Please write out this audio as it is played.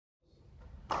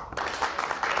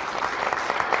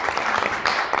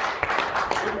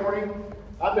morning.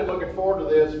 I've been looking forward to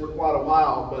this for quite a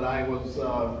while, but I was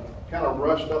kind of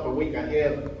rushed up a week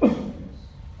ahead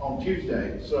on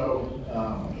Tuesday. So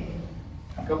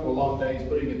a couple of long days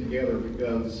putting it together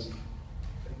because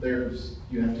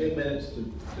you have 10 minutes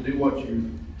to do what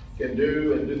you can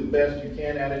do and do the best you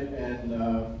can at it, and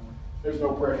there's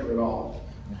no pressure at all.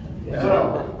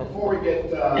 So before we get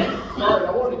started,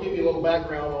 I wanted to give you a little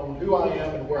background on who I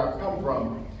am and where I've come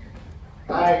from.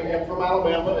 I am from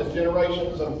Alabama, as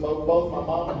generations of both my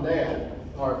mom and dad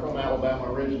are from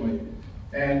Alabama originally.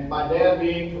 And my dad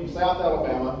being from South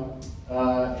Alabama,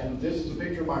 and this is a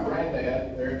picture of my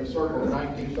granddad there in the circle in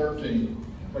 1913,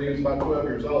 when he was about 12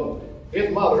 years old. His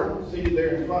mother, seated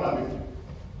there in front of him,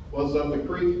 was of the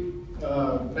Creek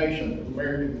Nation,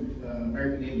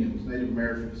 American Indians, Native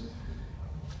Americans.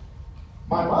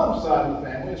 My mom's side of the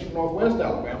family is from Northwest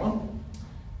Alabama,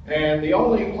 and the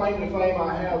only claim to fame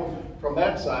I have from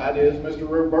that side is Mr.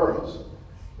 Rube Burroughs,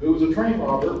 who was a train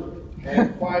robber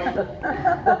and caused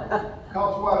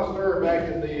quite a stir back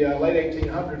in the late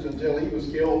 1800s until he was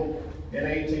killed in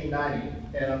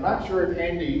 1890. And I'm not sure if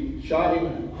Andy shot him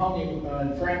and hung him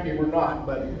and framed him or not,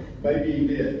 but maybe he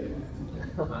did.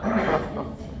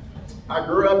 I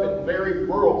grew up in a very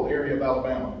rural area of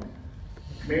Alabama, a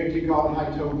community called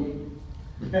Hytogi.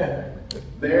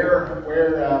 There,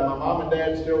 where my mom and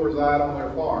dad still reside on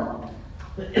their farm.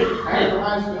 After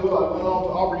high school, I went on to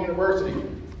Auburn University.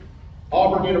 And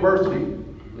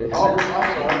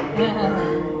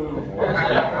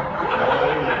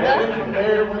from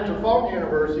there, went to Faulkner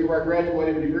University, where I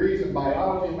graduated with degrees in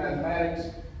biology and mathematics,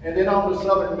 and then on to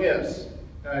Southern Miss,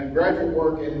 and graduate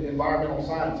work in environmental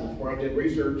sciences, where I did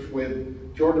research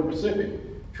with Georgia Pacific,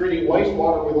 treating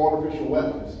wastewater with artificial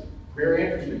weapons. Very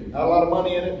interesting. Not a lot of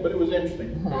money in it, but it was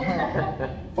interesting.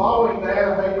 Following that,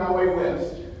 I made my way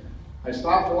west. I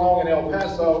stopped along in El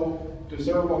Paso to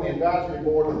serve on the advisory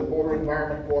board of the Border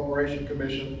Environment Cooperation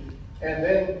Commission, and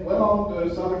then went on to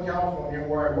Southern California,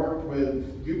 where I worked with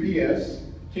UPS,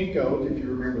 Kinko's, if you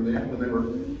remember them, when they were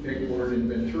headquartered in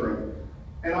Ventura,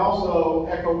 and also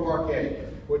Echo Parque,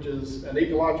 which is an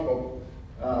ecological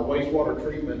wastewater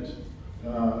treatment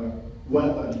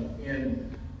wetland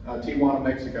in Tijuana,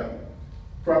 Mexico.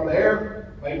 From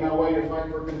there, made my way to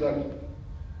Frankfort, Kentucky.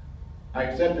 I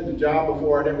accepted the job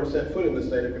before I'd ever set foot in the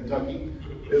state of Kentucky.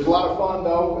 It was a lot of fun,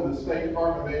 though, with the State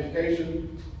Department of Education.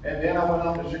 And then I went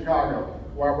on to Chicago,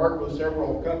 where I worked with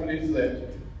several companies that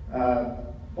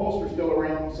most are still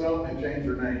around, some have changed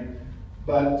their name.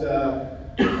 But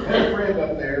I had a friend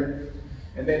up there,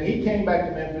 and then he came back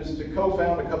to Memphis to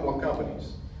co-found a couple of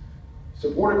companies.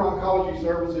 Supportive Oncology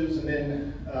Services, and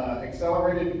then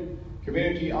Accelerated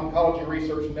Community Oncology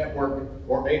Research Network,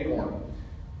 or ACORN.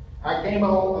 I came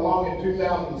along in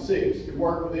 2006 to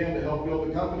work with them to help build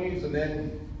the companies, and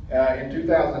then in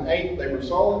 2008 they were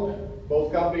sold.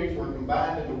 Both companies were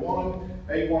combined into one,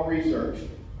 ACORN Research.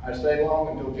 I stayed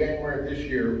along until January of this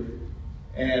year,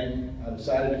 and I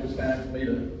decided it was time for me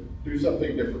to do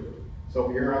something different. So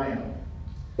here I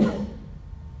am.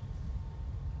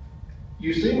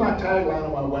 You see my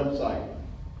tagline on my website,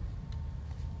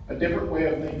 a different way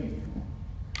of thinking.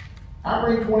 I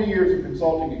bring 20 years of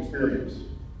consulting experience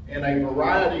in a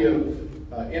variety of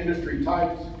industry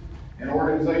types and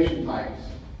organization types.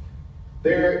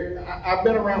 I've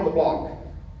been around the block,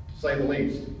 to say the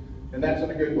least, and that's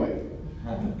in a good way.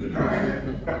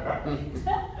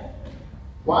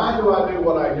 Why do I do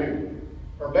what I do?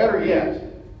 Or better yet,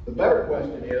 the better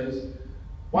question is,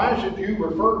 why should you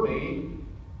refer me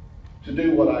to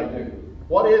do what I do?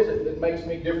 What is it that makes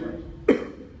me different?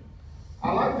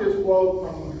 I like this quote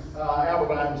from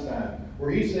Albert Einstein,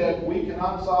 where he said, "We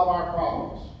cannot solve our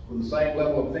problems with the same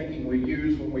level of thinking we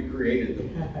used when we created them."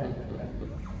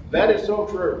 That is so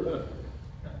true.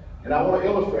 And I want to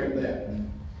illustrate that.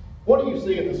 What do you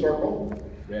see in the circle?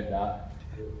 Red dot.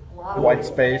 White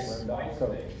space. A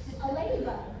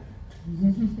ladybug.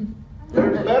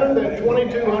 There's better than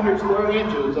 2,200 square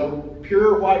inches of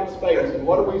pure white space. And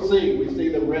what do we see? We see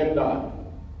the red dot.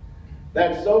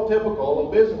 That's so typical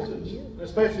of businesses,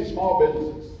 especially small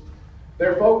businesses.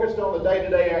 They're focused on the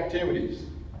day-to-day activities.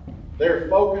 They're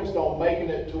focused on making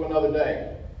it to another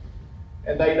day.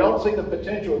 And they don't see the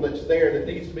potential that's there that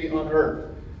needs to be unearthed.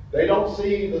 They don't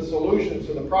see the solutions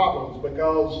to the problems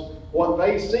because what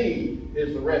they see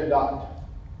is the red dot.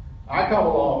 I come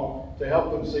along to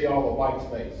help them see all the white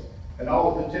space and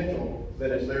all the potential that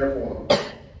is there for them.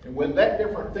 And with that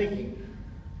different thinking,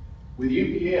 with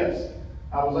UPS,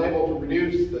 I was able to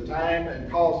reduce the time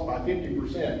and cost by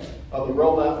 50% of the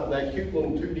rollout of that cute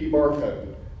little 2D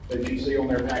barcode that you see on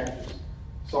their packages.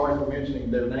 Sorry for mentioning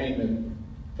their name in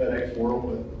FedEx world,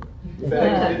 but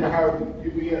FedEx didn't hire me,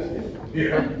 UPS did.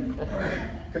 Yeah.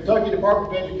 Kentucky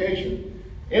Department of Education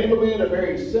implemented a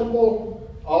very simple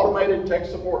automated tech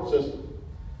support system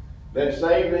that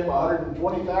saved them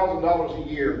 $120,000 a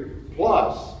year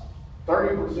plus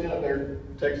 30% of their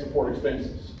tech support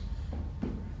expenses.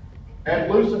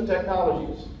 And Lucent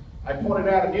Technologies, I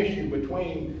pointed out an issue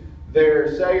between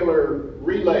their cellular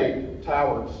relay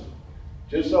towers.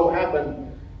 Just so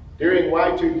happened during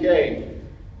Y2K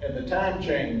and the time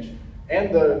change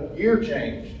and the year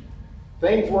change,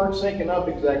 things weren't syncing up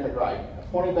exactly right. I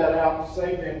pointed that out,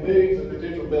 saved them millions of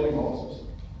potential billing losses.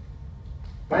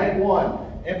 Bank One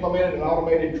implemented an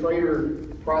automated trader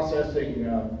processing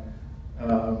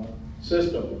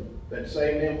system that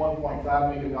saved them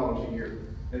 $1.5 million a year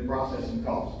in processing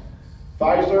costs.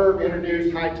 Fiserv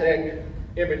introduced high-tech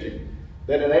imaging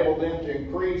that enabled them to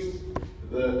increase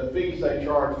the fees they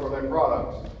charge for their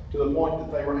products to the point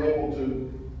that they were able to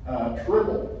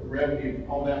triple the revenue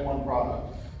on that one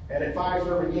product. And at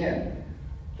Fiserv again,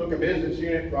 took a business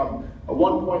unit from a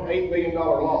 $1.8 million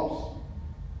loss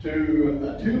to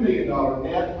a $2 million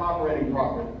net operating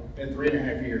profit in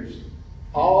 3.5 years.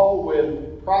 All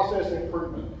with process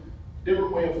improvement,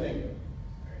 different way of thinking.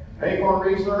 Acorn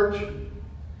Research,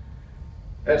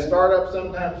 as startups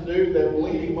sometimes do, they're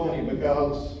bleeding money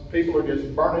because people are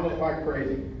just burning it like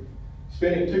crazy.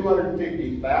 Spending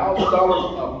 $250,000 a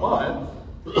month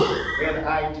in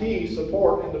IT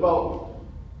support and development.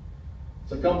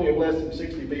 It's a company of less than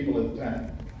 60 people at the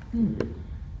time.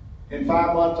 In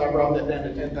 5 months, I brought that down to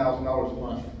 $10,000 a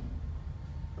month.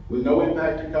 With no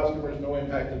impact to customers, no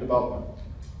impact to development.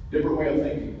 Different way of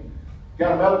thinking.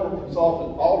 Got a medical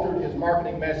consultant, altered his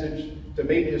marketing message to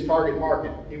meet his target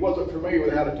market. He wasn't familiar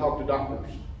with how to talk to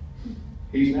doctors.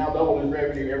 He's now doubled his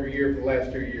revenue every year for the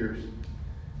last 2 years.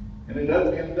 An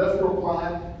industrial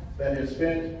client that has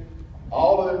spent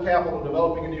all of their capital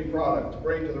developing a new product to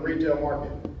bring to the retail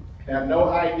market. Have no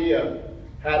idea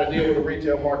how to deal with the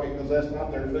retail market because that's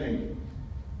not their thing.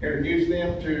 Introduce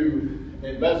them to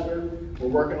an investor. We're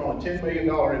working on a $10 million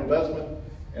investment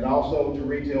and also to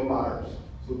retail buyers.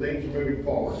 So things are moving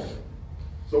forward.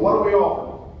 So what do we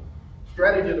offer?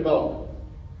 Strategy development,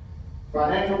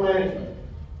 financial management,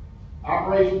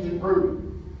 operations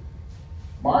improvement,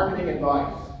 marketing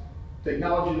advice,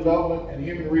 technology development, and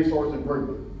human resource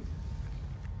improvement.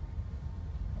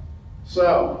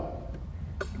 So,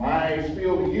 my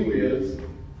spiel to you is,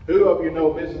 who of you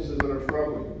know businesses that are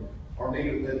struggling or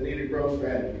that need a growth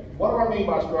strategy? What do I mean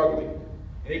by struggling?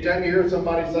 Anytime you hear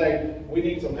somebody say, we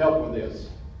need some help with this,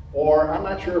 or I'm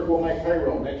not sure if we'll make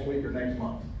payroll next week or next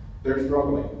month. They're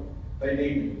struggling. They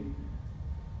need me.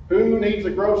 Who needs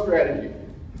a growth strategy?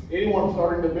 Anyone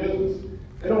starting a business.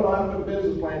 They don't know how to put a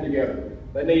business plan together.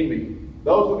 They need me.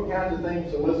 Those are the kinds of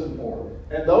things to listen for.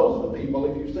 And those are the people,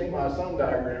 if you've seen my sun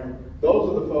diagram, those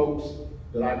are the folks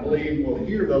that I believe will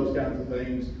hear those kinds of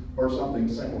things or something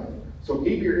similar. So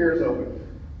keep your ears open.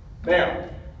 Now,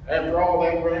 after all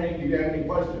that ranting, do you have any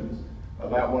questions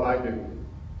about what I do?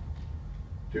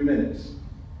 2 minutes.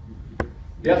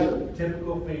 Yes, sir.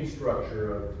 Typical fee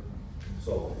structure of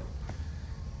consulting.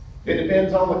 It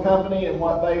depends on the company and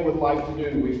what they would like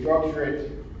to do. We structure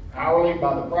it hourly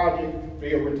by the project,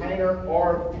 via retainer,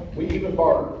 or we even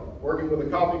barter. Working with a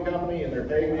coffee company and they're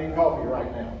paying me in coffee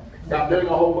right now. Not doing a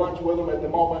whole bunch with them at the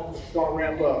moment, it's going to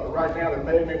ramp up. But right now they're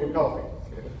paying me with coffee.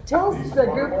 Tell the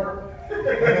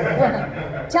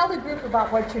group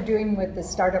about what you're doing with the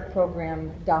startup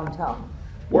program downtown.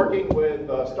 Working with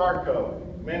StartCo,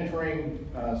 mentoring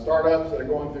startups that are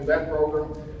going through that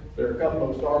program. There are a couple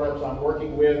of startups I'm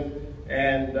working with,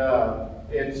 and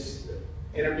it's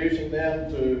introducing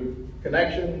them to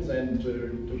connections and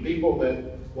to people that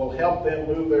will help them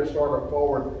move their startup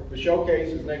forward. The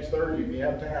showcase is next Thursday. If you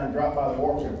have time, drop by the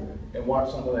orchard and watch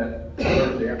some of that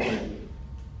Thursday afternoon.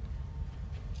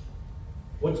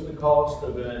 What's the cost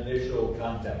of an initial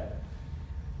contact?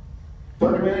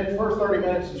 30 minutes, first 30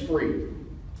 minutes is free.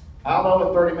 I'll know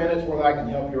in 30 minutes whether I can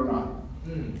help you or not.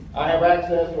 I have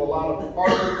access to a lot of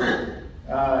partners,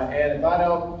 and if I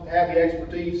don't have the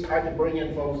expertise, I can bring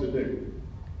in folks that do.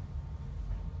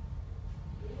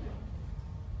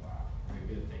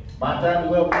 My time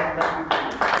is up.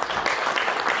 Thank you.